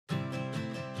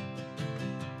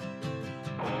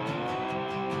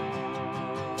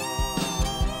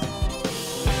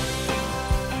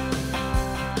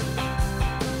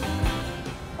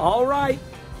All right.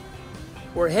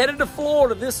 We're headed to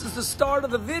Florida. This is the start of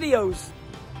the videos.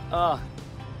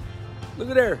 Look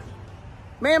at there.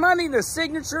 Ma'am, I need a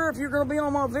signature if you're going to be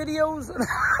on my videos.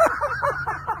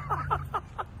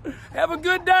 Have a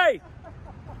good day.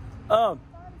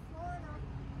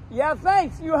 Yeah,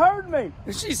 thanks. You heard me.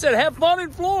 She said, have fun in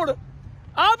Florida.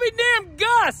 I'll be damned,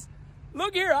 Gus.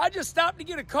 Look here. I just stopped to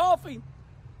get a coffee.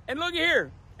 And look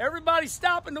here. Everybody's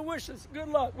stopping to wish us good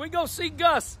luck. We go see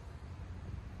Gus.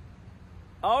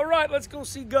 All right, let's go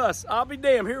see Gus. I'll be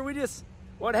damned. Here we just,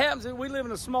 what happens is we live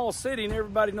in a small city and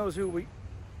everybody knows who we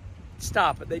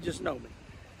stop it. They just know me.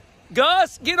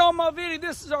 Gus, get on my video.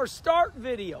 This is our start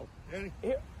video.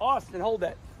 Here, Austin, hold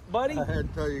that. Buddy. I had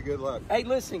to tell you good luck. Hey,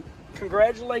 listen,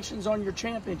 congratulations on your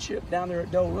championship down there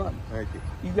at Doe Run. Thank you.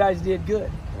 You guys did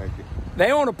good. Thank you.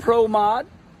 They own a pro mod,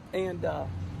 and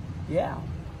yeah,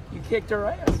 you kicked her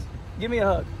ass. Give me a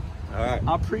hug. All right.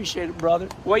 I appreciate it, brother.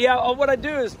 Well, yeah, what I do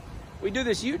is we do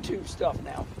this YouTube stuff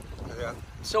now. Yeah.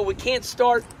 So we can't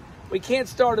start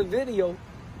a video,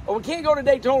 or we can't go to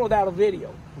Daytona without a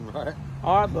video. Right.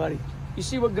 All right, buddy. You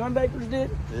see what Gunbakers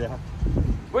did? Yeah.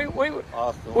 We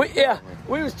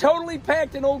was totally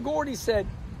packed, and old Gordy said,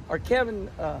 or Kevin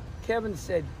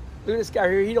said, look at this guy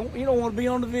here. He don't want to be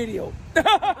on the video.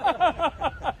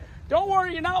 Don't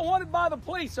worry, you're not wanted by the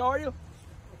police, are you?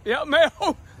 Yeah, man.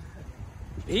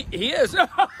 He is.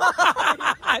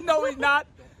 I know he's not.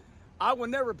 I will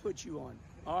never put you on.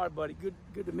 All right, buddy.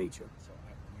 Good to meet you.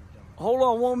 Hold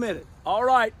on 1 minute. All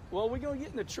right. Well, we're going to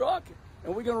get in the truck,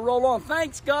 and we're going to roll on.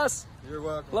 Thanks, Gus. You're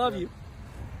welcome. Love you.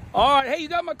 All right. Hey, you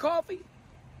got my coffee?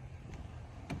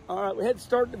 All right. We had to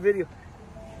start the video.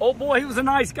 Oh, boy, he was a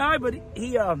nice guy, but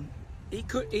he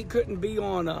couldn't be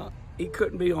on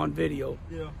video.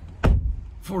 Yeah.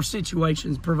 For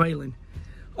situations prevailing.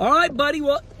 All right, buddy.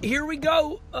 Well, here we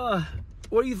go.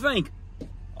 What do you think?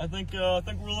 I think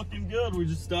we're looking good. We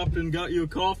just stopped and got you a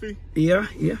coffee. Yeah.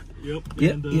 Yep.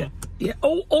 Yeah.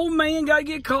 Old man gotta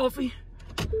get coffee.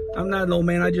 I'm not an old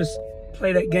man. I just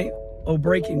play that game. Oh,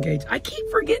 breaking gates. I keep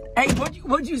forgetting. Hey,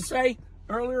 what'd you say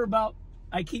earlier about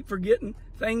I keep forgetting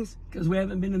things because we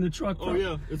haven't been in the truck? Oh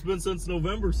yeah, it's been since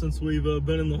November since we've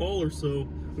been in the hauler, so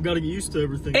we got to get used to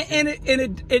everything. And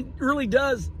it really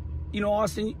does. You know,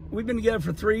 Austin, we've been together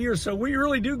for 3 years, so we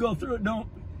really do go through it, don't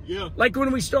we? Yeah. Like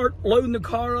when we start loading the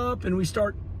car up and we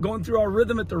start going through our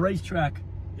rhythm at the racetrack.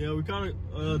 Yeah, we kind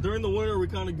of, during the winter, we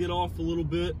kind of get off a little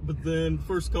bit, but then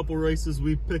first couple races,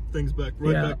 we pick things back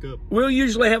up. We'll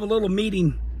usually have a little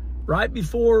meeting right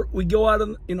before we go out,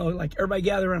 like everybody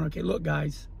gather around. Okay, look,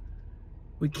 guys,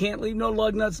 we can't leave no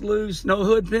lug nuts loose, no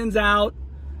hood pins out.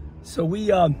 So we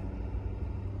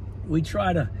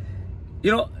try to,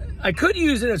 I could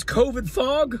use it as COVID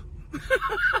fog,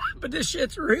 but this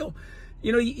shit's real.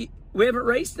 We haven't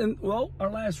raced our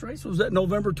last race was at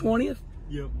November 20th.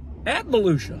 Yep. At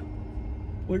Volusia.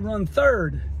 We run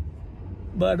third.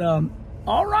 But,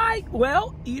 all right.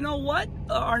 Well, you know what?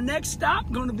 Our next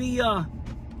stop going to be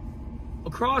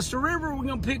across the river. We're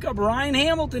going to pick up Ryan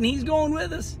Hamilton. He's going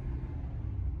with us.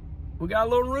 We got a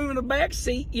little room in the back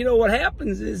seat. What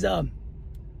happens is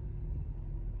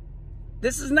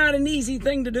this is not an easy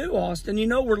thing to do, Austin.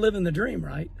 We're living the dream,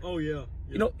 right? Oh, yeah.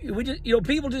 We just,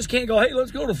 people just can't go, hey,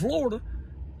 let's go to Florida.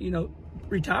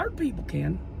 Retired people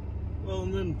can. Well,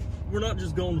 and then we're not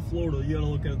just going to Florida. You got to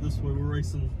look at it this way. We're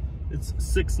racing. It's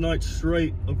 6 nights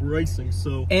straight of racing.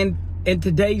 So. And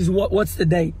today's what's the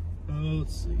date?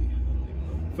 Let's see.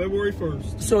 February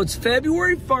 1st. So it's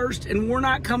February 1st, and we're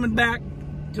not coming back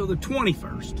till the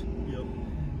 21st. Yep.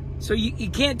 So you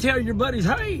can't tell your buddies,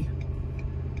 hey,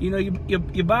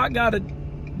 you about got to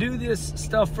do this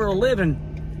stuff for a living.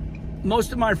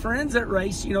 Most of my friends that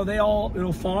race, they all,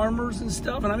 farmers and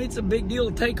stuff. And I mean, it's a big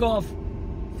deal to take off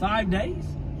 5 days.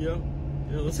 Yeah,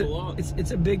 that's a lot.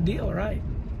 It's a big deal, right?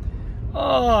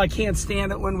 Oh, I can't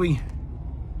stand it when we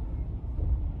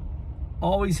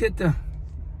always got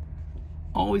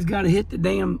to hit the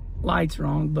damn lights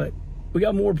wrong. But we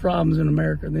got more problems in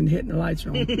America than hitting the lights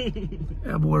wrong.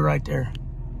 That boy right there.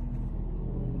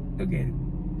 Look at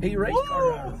him. He race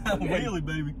car driver. Really,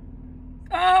 baby.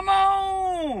 Come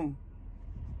on.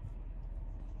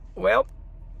 Well,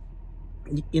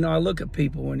 I look at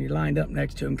people when you're lined up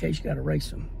next to them in case you got to race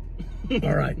them.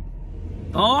 All right.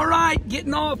 All right,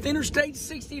 getting off Interstate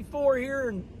 64 here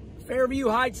in Fairview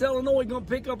Heights, Illinois. Going to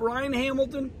pick up Ryan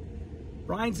Hamilton.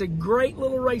 Ryan's a great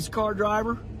little race car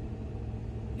driver.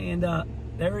 And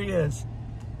there he is.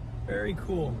 Very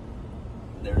cool.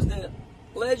 There's the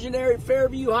legendary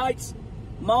Fairview Heights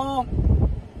Mall.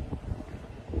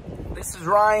 This is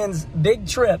Ryan's big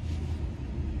trip.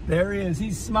 There he is.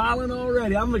 He's smiling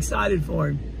already. I'm excited for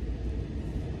him.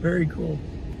 Very cool.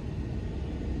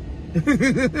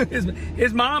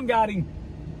 his mom got him.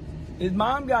 His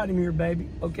mom got him here, baby.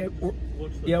 Okay.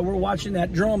 We're watching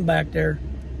that drum back there,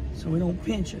 so we don't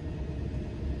pinch it.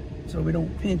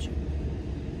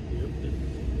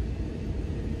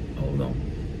 Hold on.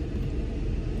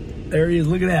 There he is.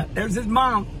 Look at that. There's his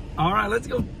mom. All right, let's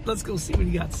go see what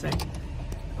he got to say.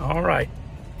 All right.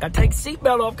 Gotta take the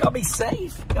seatbelt off. Gotta be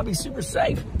safe. Gotta be super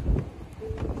safe.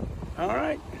 All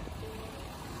right.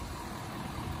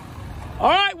 All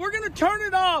right, we're gonna turn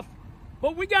it off,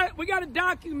 but we got to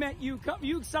document you.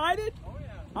 You excited? Oh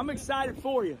yeah. I'm excited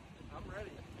for you. I'm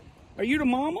ready. Are you the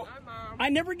mama? Hi, Mom. I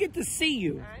never get to see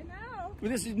you. I know.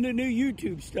 This is new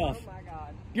YouTube stuff. Oh my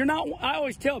God. You're not. I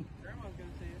always tell Grandma's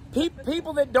gonna see you.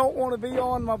 people that don't want to be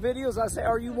on my videos, I say,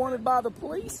 "Are you wanted by the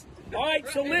police?" All right,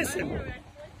 so listen.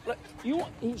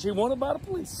 She wanted by the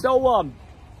police. So I'm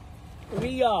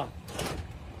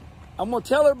gonna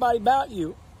tell everybody about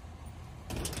you.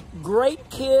 Great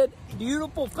kid,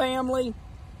 beautiful family,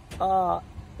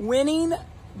 winning.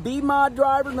 Be My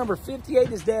Driver, number 58.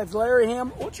 His dad's Larry Ham.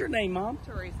 What's your name, Mom?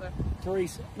 Teresa.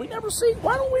 Teresa. We never see.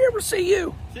 Why don't we ever see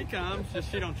you? She comes, just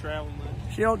she don't travel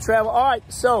much. She don't travel. All right.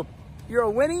 So you're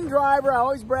a winning driver. I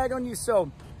always brag on you.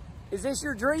 So, is this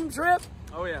your dream trip?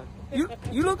 Oh yeah.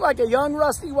 You look like a young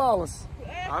Rusty Wallace.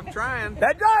 I'm trying.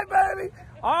 That's right, baby.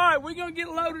 All right, we're gonna get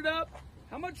loaded up.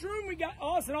 How much room we got,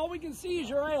 Austin? All we can see is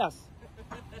your ass.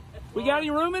 We got any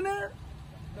room in there?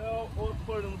 No, we'll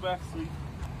put it in the back seat.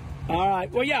 All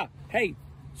right. Well, yeah. Hey,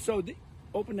 so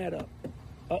open that up.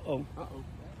 Uh-oh. Uh-oh.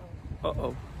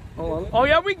 Uh-oh. Hold on. Oh,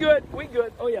 yeah, we good. We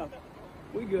good. Oh, yeah.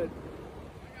 We good.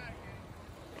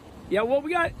 Yeah, well,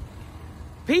 we got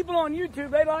people on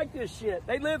YouTube. They like this shit.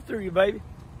 They live through you, baby.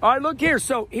 All right, look here.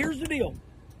 So here's the deal.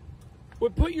 We'll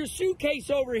put your suitcase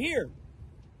over here.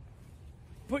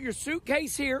 Put your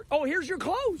suitcase here. Oh, here's your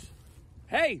clothes.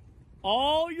 Hey,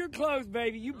 all your clothes,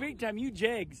 baby. You big time. You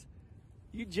jegs.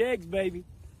 You jegs, baby.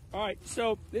 All right,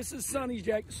 so this is Sonny's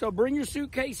jacket. So bring your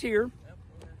suitcase here.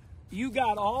 You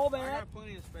got all that. I got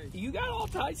plenty of space. You got all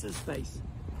types of space.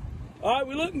 All right,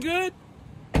 we looking good?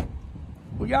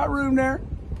 We got room there.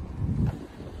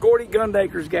 Gordy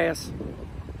Gundaker's gas.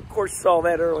 Of course, you saw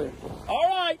that earlier. All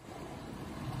right.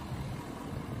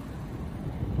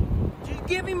 Did you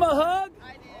give him a hug?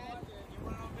 I did. You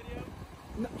want it on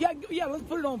video? Yeah, let's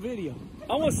put it on video.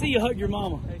 I want to see you hug your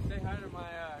mama. Hey, say hi to my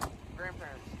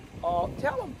grandparents.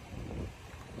 Tell them.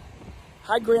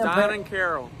 Hi, Grandpa. Don and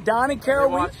Carol. Don and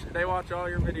Carol. They watch all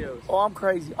your videos. Oh, I'm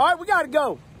crazy. All right, we got to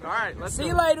go. All right, let's see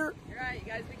you later. All right,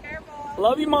 you guys be careful.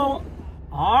 Love you, Mama.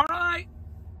 All right.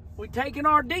 We're taking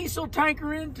our diesel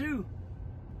tanker into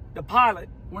the pilot.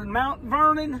 We're in Mount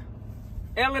Vernon,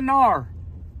 Illinois.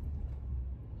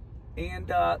 And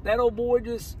that old boy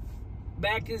just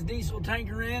backed his diesel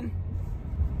tanker in.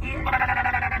 You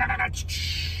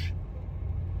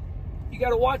got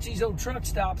to watch these old truck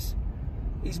stops.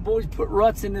 These boys put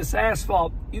ruts in this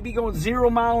asphalt. You be going 0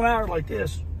 mile an hour like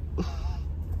this.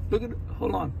 Look at,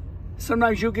 hold on.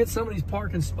 Sometimes you'll get some of these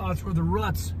parking spots where the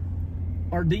ruts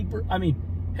are deeper. I mean,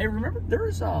 hey, remember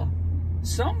there's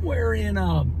somewhere in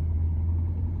I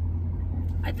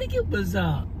think it was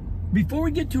before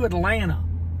we get to Atlanta,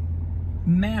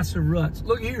 massive ruts.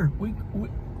 Look here, we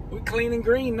clean and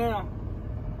green now.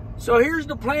 So here's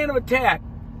the plan of attack.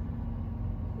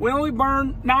 We only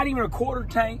burn not even a quarter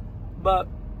tank, but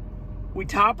we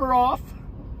top her off.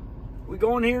 We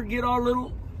go in here, get our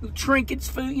little trinkets,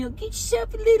 food. You know, get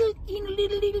yourself a little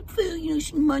food. You know,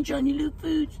 some munch on your little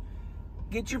foods.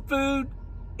 Get your food,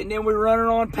 and then we're running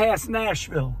on past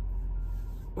Nashville.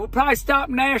 We'll probably stop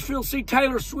in Nashville, see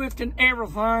Taylor Swift and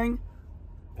everything.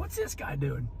 What's this guy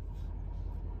doing?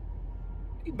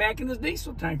 He's backing his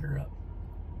diesel tanker up.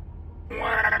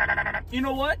 You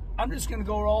know what? I'm just going to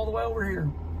go all the way over here.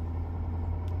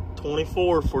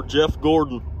 24 for Jeff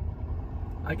Gordon.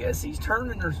 I guess he's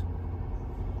turning or...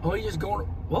 Oh, he's just going...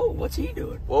 Whoa, what's he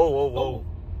doing? Whoa, whoa, whoa. Oh,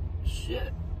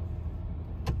 shit.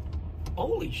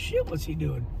 Holy shit, what's he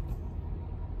doing?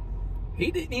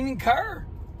 He didn't even care.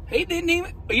 He didn't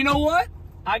even... You know what?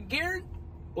 I guarantee...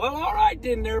 Well, all right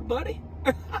then there, buddy.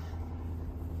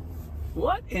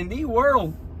 What in the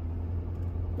world?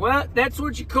 Well, that's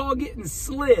what you call getting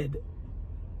slid.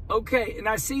 Okay, and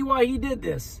I see why he did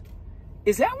this.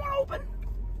 Is that one open?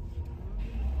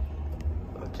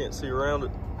 I can't see around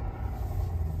it.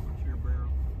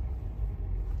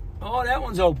 Oh, that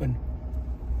one's open.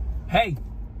 Hey,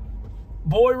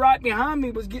 boy right behind me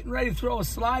was getting ready to throw a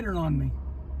slider on me.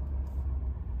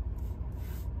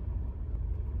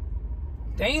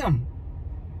 Damn.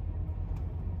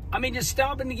 I mean, just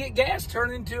stopping to get gas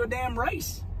turned into a damn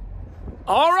race.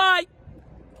 All right.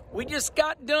 We just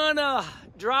got done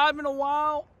driving a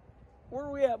while. Where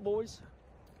are we at, boys?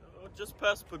 Just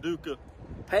past Paducah.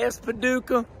 Past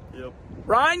Paducah? Yep.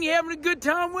 Ryan, you having a good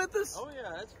time with us? Oh,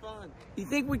 yeah, that's fun. You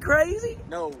think we crazy?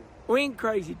 No. We ain't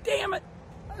crazy. Damn it.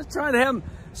 I was trying to have him.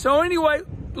 So anyway,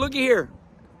 looky here.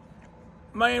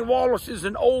 Man, Wallace is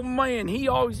an old man. He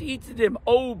always eats at them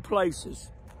old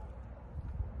places.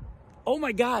 Oh,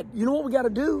 my God. You know what we got to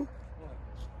do?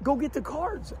 What? Go get the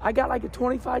cards. I got like a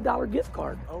 $25 gift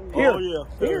card. Oh, here. Oh, yeah.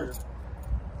 Here.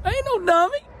 Ain't no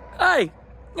dummy. Hey,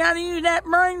 got to use that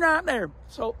brain right there.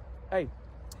 So, hey,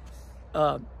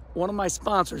 one of my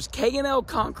sponsors, K&L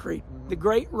Concrete, the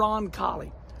great Ron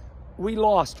Colley. We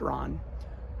lost Ron,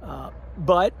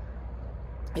 but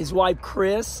his wife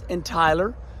Chris and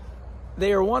Tyler,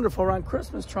 they are wonderful. Around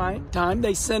Christmas time,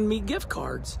 they send me gift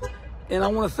cards, and I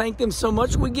want to thank them so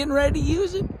much. We're getting ready to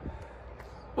use it.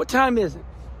 What time is it?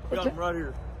 Got them right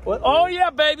here. What? Oh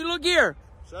yeah, baby, look here.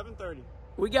 7:30.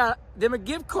 We got them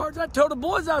gift cards. I told the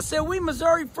boys, I said, we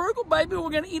Missouri frugal, baby. We're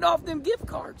gonna eat off them gift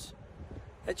cards.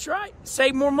 That's right.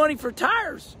 Save more money for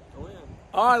tires. Oh yeah.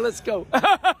 All right, let's go.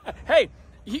 Hey,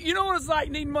 you know what it's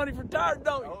like needing money for tires,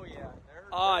 don't you? Oh yeah.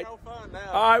 All right. No fun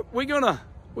now. All right,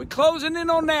 we're closing in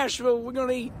on Nashville. We're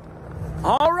gonna eat.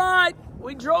 All right,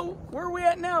 we drove. Where are we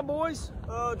at now, boys?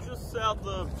 Just south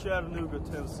of Chattanooga,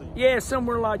 Tennessee. Yeah,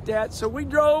 somewhere like that. So we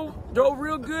drove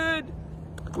real good.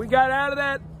 We got out of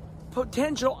that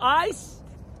potential ice.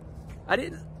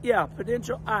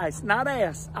 Potential ice, not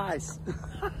ass, ice.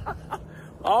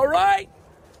 All right,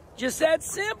 just that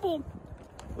simple.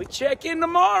 We check in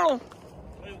tomorrow.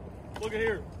 Hey, look at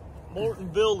here. Morton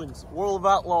Buildings, World of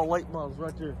Outlaw late models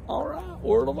right there. All right,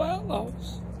 World of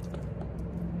Outlaws.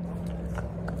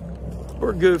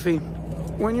 We're goofy.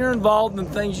 When you're involved in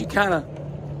things, you kind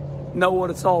of know what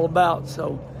it's all about.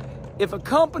 So if a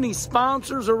company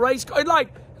sponsors a race car,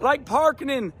 like parking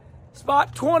in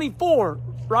spot 24,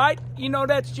 right? You know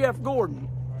that's Jeff Gordon.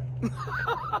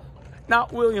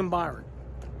 Not William Byron.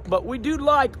 But we do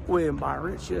like William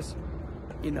Byron. It's just,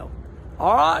 you know.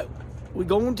 All right, we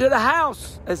going to the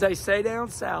house, as they say down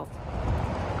south.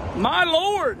 My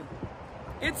Lord,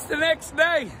 it's the next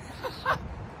day.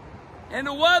 And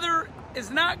the weather is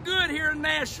not good here in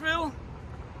Nashville.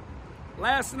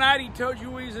 Last night he told you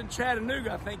we was in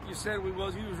Chattanooga. I think you said we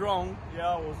was. He was wrong.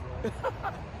 Yeah, I was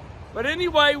wrong. But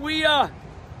anyway,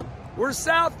 we're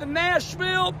south of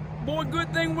Nashville. Boy,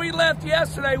 good thing we left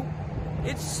yesterday.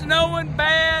 It's snowing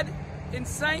bad in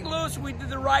St. Louis. We did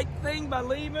the right thing by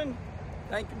leaving.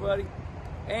 Thank you, buddy.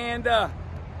 And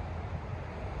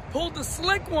pulled the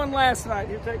slick one last night.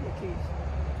 Here, take my keys.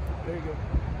 There you go.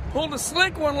 Pulled the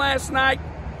slick one last night.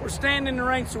 We're standing in the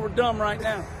rain, so we're dumb right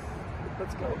now.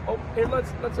 Let's go. Oh, here,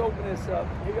 let's open this up.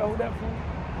 Here you go, hold that for me.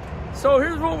 So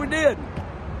here's what we did.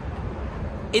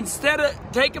 Instead of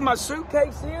taking my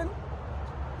suitcase in,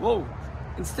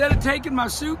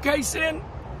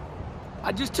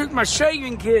 I just took my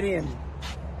shaving kit in.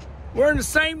 Wearing the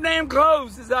same damn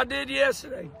clothes as I did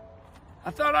yesterday. I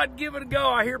thought I'd give it a go.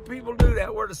 I hear people do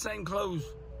that, wear the same clothes.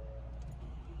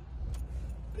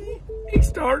 He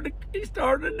started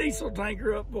a diesel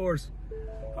tanker up for us.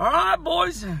 All right,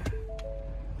 boys.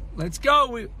 Let's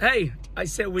go. Hey, I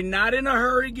said we're not in a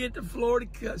hurry to get to Florida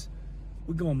because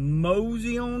we're going to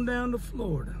mosey on down to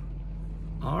Florida.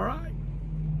 All right.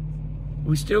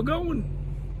 We still going.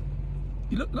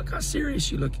 You look how serious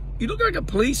you look. You look like a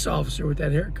police officer with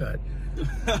that haircut.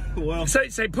 Well,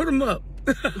 say put them up.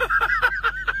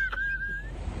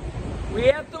 We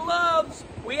have the Loves.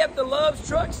 We have the Loves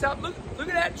truck stop. Look at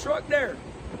that truck there.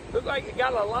 Look like it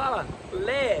got a lot of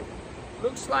lead.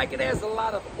 Looks like it has a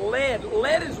lot of lead.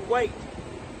 Lead is weight.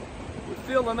 We're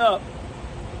filling up.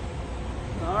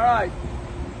 All right.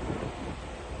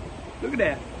 Look at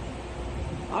that.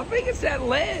 I think it's that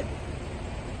lead.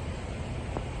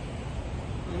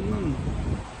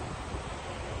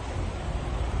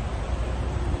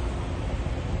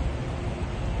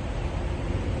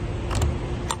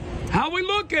 How we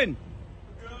looking?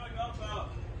 good.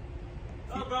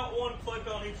 I got about one click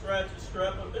on each ratchet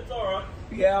strap, but it's all right.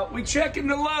 Yeah, we checking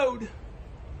the load.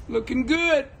 Looking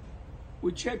good.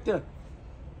 We check to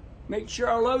make sure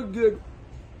our load good.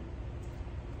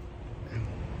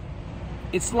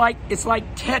 It's like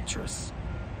Tetris.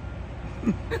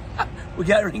 We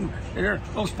got everything here,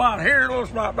 little spot here, little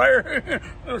spot there,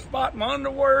 little spot in my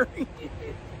underwear.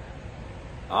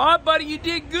 All right, buddy, you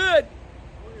did good.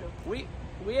 We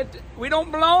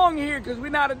don't belong here because we're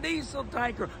not a diesel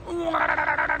tanker. All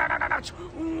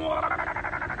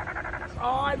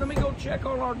right, let me go check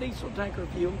on our diesel tanker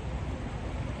fuel.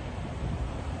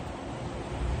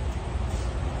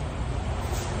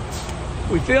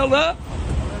 We filled up.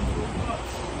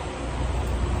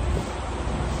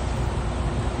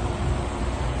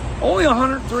 Only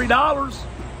 $103.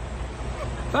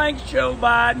 Thanks, Joe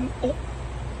Biden. Oh,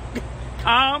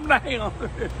 calm down.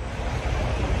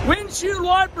 Windshield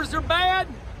wipers are bad.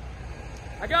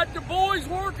 I got the boys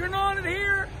working on it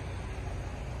here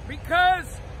because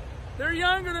they're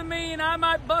younger than me and I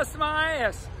might bust my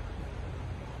ass.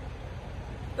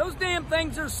 Those damn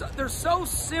things they're so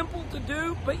simple to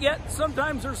do, but yet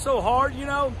sometimes they're so hard, you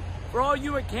know. For all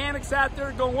you mechanics out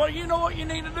there going, well, you know what you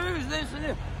need to do is this and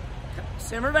this.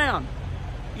 Simmer down.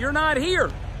 You're not here.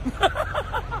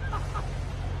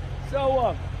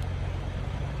 So,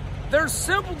 they're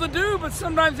simple to do, but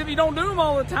sometimes if you don't do them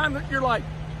all the time, you're like,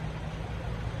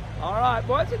 all right,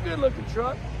 boy, that's a good looking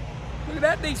truck. Look at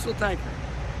that diesel tanker.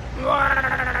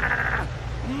 Oh,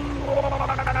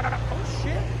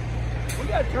 shit. We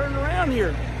got to turn around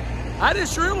here. I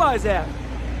just realized that.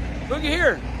 Look at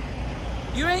here.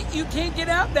 You can't get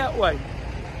out that way.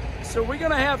 So we're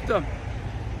going to have to,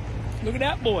 look at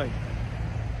that boy.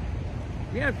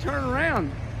 We have to turn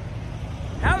around.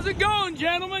 How's it going,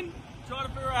 gentlemen? Trying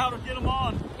to figure out how to get them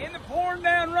on. In the pouring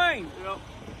down rain. Yep.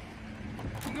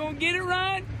 You gonna get it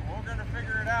right? We're gonna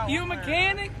figure it out. You a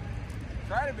mechanic?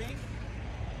 Try to be.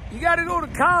 You gotta go to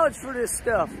college for this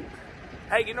stuff.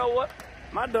 Hey, you know what?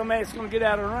 My dumb ass is gonna get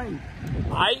out of the rain.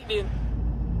 I didn't.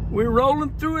 We're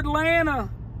rolling through Atlanta.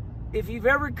 If you've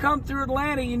ever come through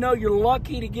Atlanta, you know you're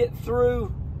lucky to get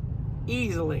through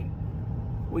easily.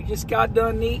 We just got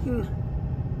done eating.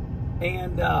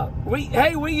 And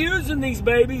we using these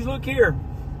babies. Look here.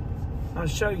 I'll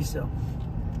show you some.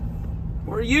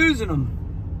 We're using them.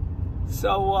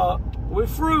 So we're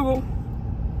frugal.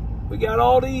 We got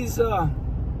all these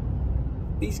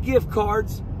gift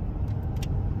cards.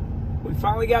 We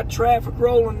finally got traffic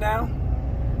rolling now.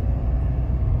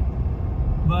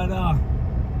 But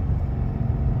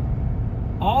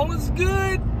all is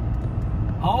good.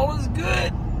 All is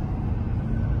good.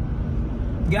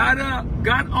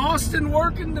 Got Austin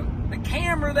working the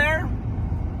camera there.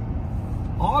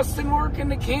 Austin working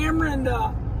the camera, and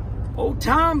old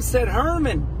Tom said,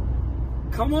 Herman,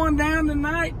 come on down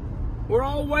tonight. We're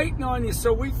all waiting on you.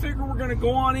 So we figure we're gonna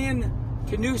go on in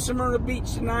to New Smyrna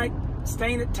Beach tonight,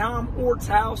 staying at Tom Ort's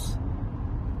house.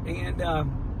 And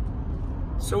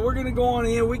so we're gonna go on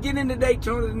in. We get into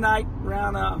Daytona tonight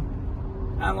around I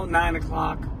don't know, 9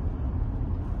 o'clock.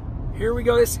 Here we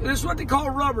go. This is what they call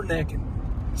rubbernecking.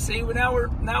 See, now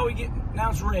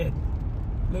it's red.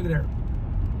 Look at there.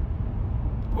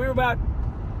 We're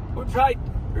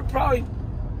probably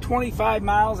 25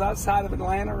 miles outside of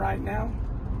Atlanta right now.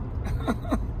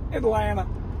 Atlanta.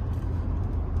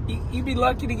 You'd be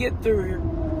lucky to get through here.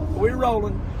 We're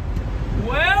rolling.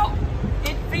 Well,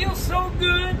 it feels so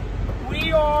good.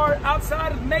 We are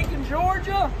outside of Macon,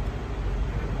 Georgia.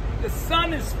 The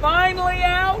sun is finally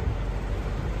out,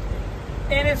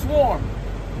 and it's warm.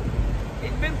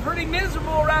 It's been pretty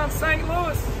miserable around St.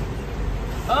 Louis.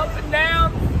 Up and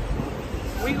down.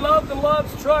 We love the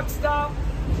Love's truck stop.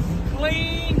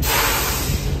 Clean.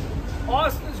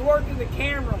 Austin's working the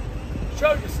camera.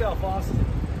 Show yourself, Austin.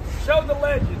 Show the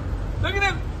legend. Look at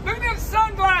them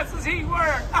sunglasses he's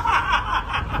wearing.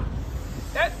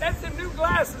 That's the new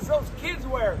glasses those kids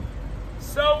wear.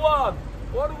 So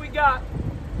what do we got?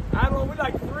 I don't know, we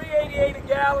like $3.88 a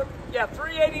gallon. Yeah,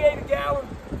 $3.88 a gallon.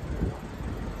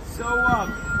 So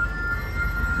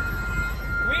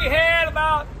we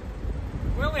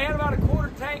only had about a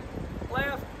quarter tank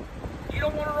left. You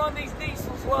don't want to run these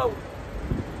diesels low.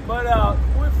 But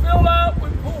we fill up, we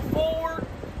pull forward,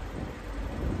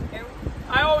 and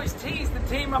I always tease the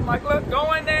team. I'm like, look,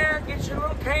 go in there, get your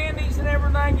little candies and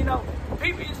everything. You know,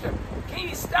 people used to, can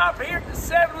you stop here at the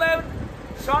 7-Eleven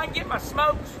so I can get my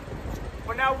smokes?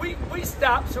 Well, now we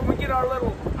stop so we get our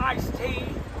little iced tea.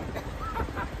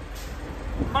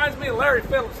 Reminds me of Larry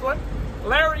Phillips.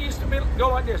 Larry used to go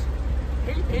like this.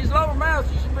 His lower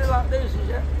mouth used to be like this.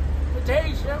 Let me tell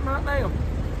you something right now.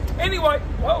 Anyway,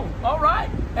 whoa, all right.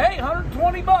 Hey,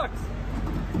 120 bucks.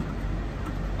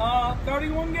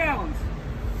 31 gallons.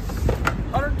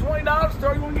 $120,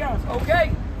 31 gallons.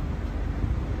 Okay.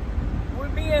 We'll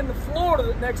be in Florida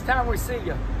the next time we see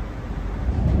you.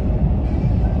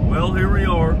 Well, here we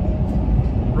are,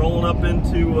 rolling up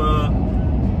into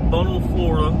Buntle,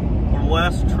 Florida, our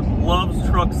last Love's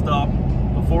truck stop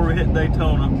before we hit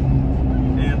Daytona.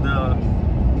 And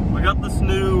we got this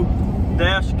new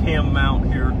dash cam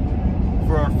mount here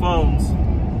for our phones.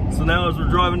 So now as we're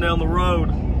driving down the road,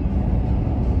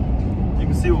 you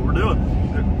can see what we're doing.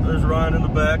 There's Ryan in the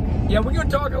back. Yeah, we're gonna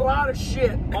talk a lot of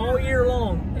shit all year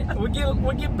long. We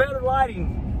get better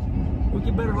lighting. We'll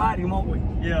get better lighting, won't we?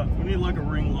 Yeah, we need like a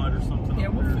ring light or something. Yeah,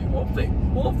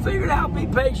 we'll figure it out. Be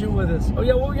patient with us. Oh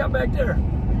yeah, what we got back there?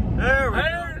 There we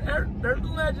go. there's the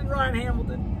legend, Ryan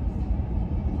Hamilton.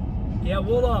 Yeah,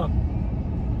 we'll,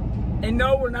 and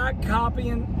no, we're not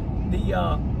copying the,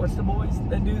 what's the boys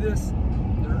that do this?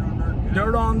 Dirt on Dirt.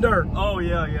 Dirt on Dirt. Oh,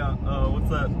 yeah. What's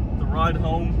that? The Ride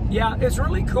Home? Yeah, it's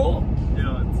really cool.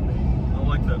 Yeah, it's neat. I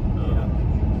like that.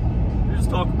 You just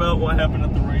talk about what happened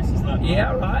at the races that night.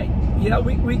 Yeah, right. Yeah,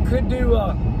 we could do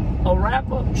a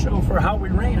wrap-up show for how we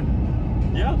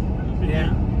ran. Yeah.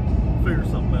 Yeah. Figure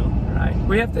something out. Right.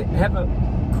 We have to have a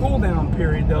cool-down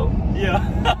period, though. Yeah.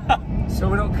 So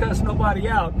we don't cuss nobody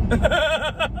out.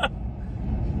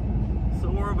 So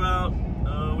we're about,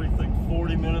 we think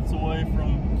 40 minutes away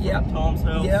from Tom's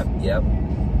house. Yep.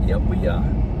 We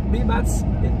be about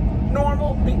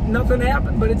normal. Nothing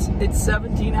happened, but it's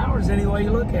 17 hours any way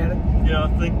you look at it. Yeah, I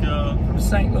think from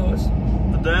St. Louis.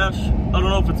 The dash, I don't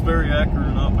know if it's very accurate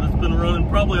or not, but it's been running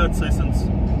probably, I'd say, since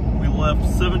we left,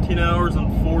 17 hours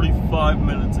and 45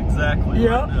 minutes exactly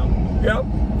right now. Yep.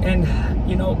 And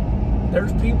you know,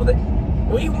 there's people that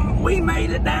we made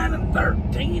it down in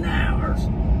 13 hours.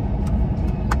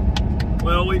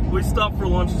 Well, we stopped for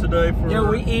lunch today for... Yeah,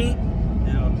 we eat.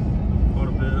 Yeah, go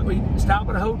to bed. We stop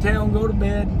at a hotel and go to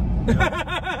bed.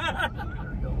 Yep.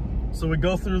 So we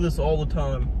go through this all the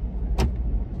time.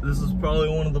 This is probably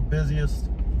one of the busiest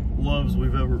loves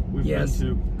we've been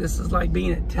to. This is like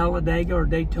being at Talladega or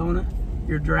Daytona.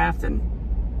 You're drafting,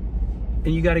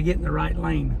 and you got to get in the right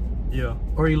lane. Yeah.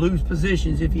 Or you lose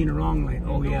positions if you're in the wrong lane.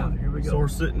 Oh yeah, here we go. So we're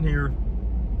sitting here.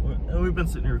 We've been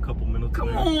sitting here a couple minutes. Come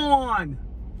on.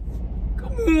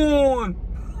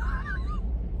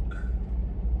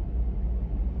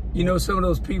 You know some of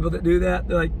those people that do that?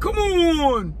 They're like, come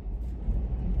on.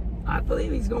 I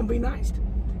believe he's gonna be nice.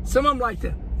 Some of them like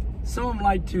to,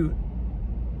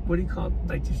 what do you call it?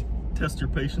 Like to test your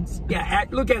patience. Yeah,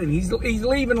 look at him. He's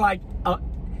leaving like,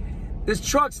 this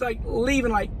truck's like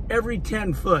leaving like every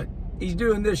 10 foot. He's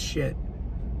doing this shit.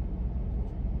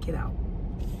 Get out.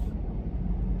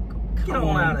 Get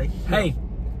on out of here. Hey,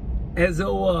 as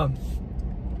Juan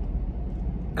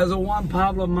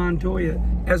Pablo Montoya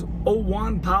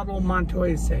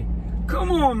say,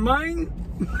 come on, man.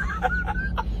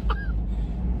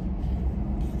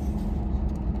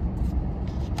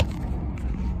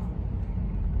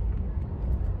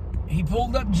 He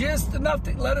pulled up just enough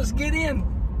to let us get in.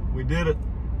 We did it.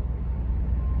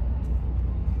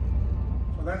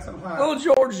 Well, that's some high. Little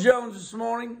George Jones this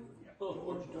morning.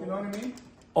 You know what I mean?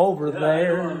 Over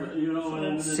there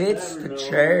sits the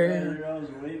chair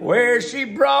where she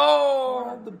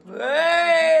brought the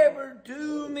paper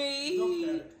to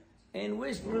me and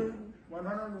whispered,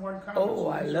 101 oh,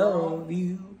 I love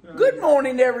you. Good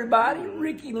morning, everybody.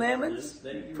 Ricky Lemons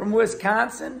from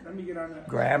Wisconsin. Let me get on that.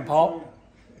 Grandpa,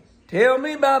 tell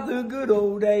me about the good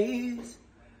old days.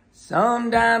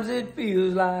 Sometimes it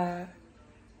feels like.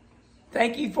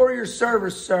 Thank you for your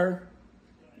service, sir.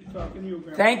 Talking to you,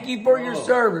 Grandpa. Thank you for your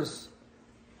service.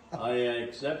 I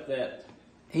accept that.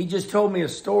 He just told me a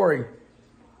story.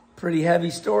 Pretty heavy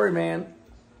story, man.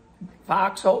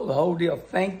 Foxhole, the whole deal.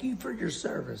 Thank you for your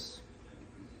service.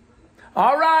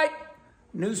 All right.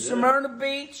 New Smyrna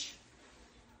Beach.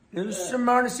 New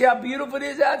Smyrna. See how beautiful it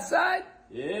is outside?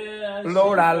 Yeah.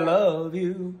 Lord, I love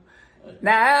you.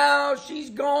 Now she's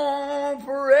gone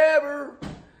forever.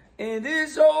 And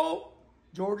this old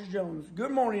George Jones.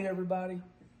 Good morning, everybody.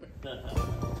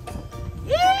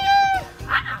 Yeah!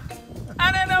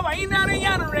 I don't know. Ain't not a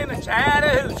yonder in a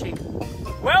Chattahoochee.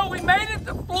 Well, we made it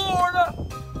to Florida,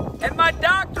 and my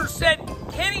doctor said,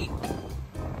 Kenny,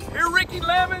 here Ricky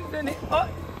Lemons, and look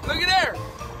at there.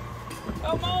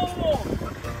 Come on.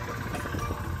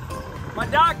 My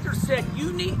doctor said,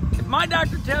 if my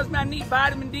doctor tells me I need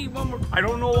vitamin D one more, I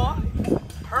don't know why.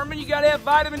 Herman, you gotta have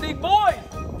vitamin D. Boys,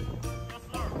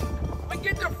 we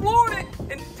get to Florida,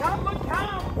 and Tom, look,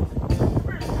 Tom.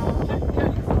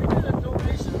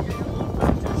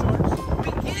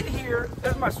 We get here,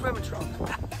 there's my swimming trunks.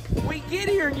 We get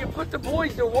here and you put the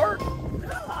boys to work.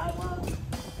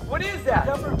 What is that?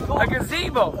 A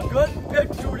gazebo. A good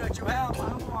picture that you have.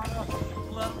 I want to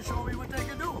let them show me what they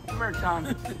can do. Come here,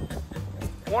 Tom.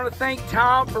 I want to thank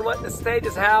Tom for letting us stay at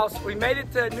his house. We made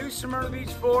it to New Smyrna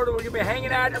Beach, Florida. We're going to be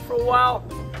hanging out here for a while.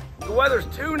 The weather's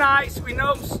too nice. We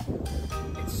know it's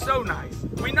so nice.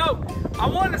 We know. I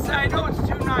want to say I know it's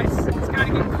too nice. It's got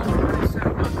to get cold pretty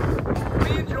soon.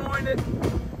 We enjoyed it.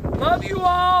 Love you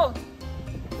all.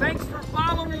 Thanks for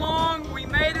following along. We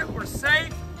made it. We're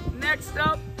safe. Next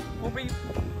up will be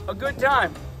a good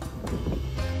time.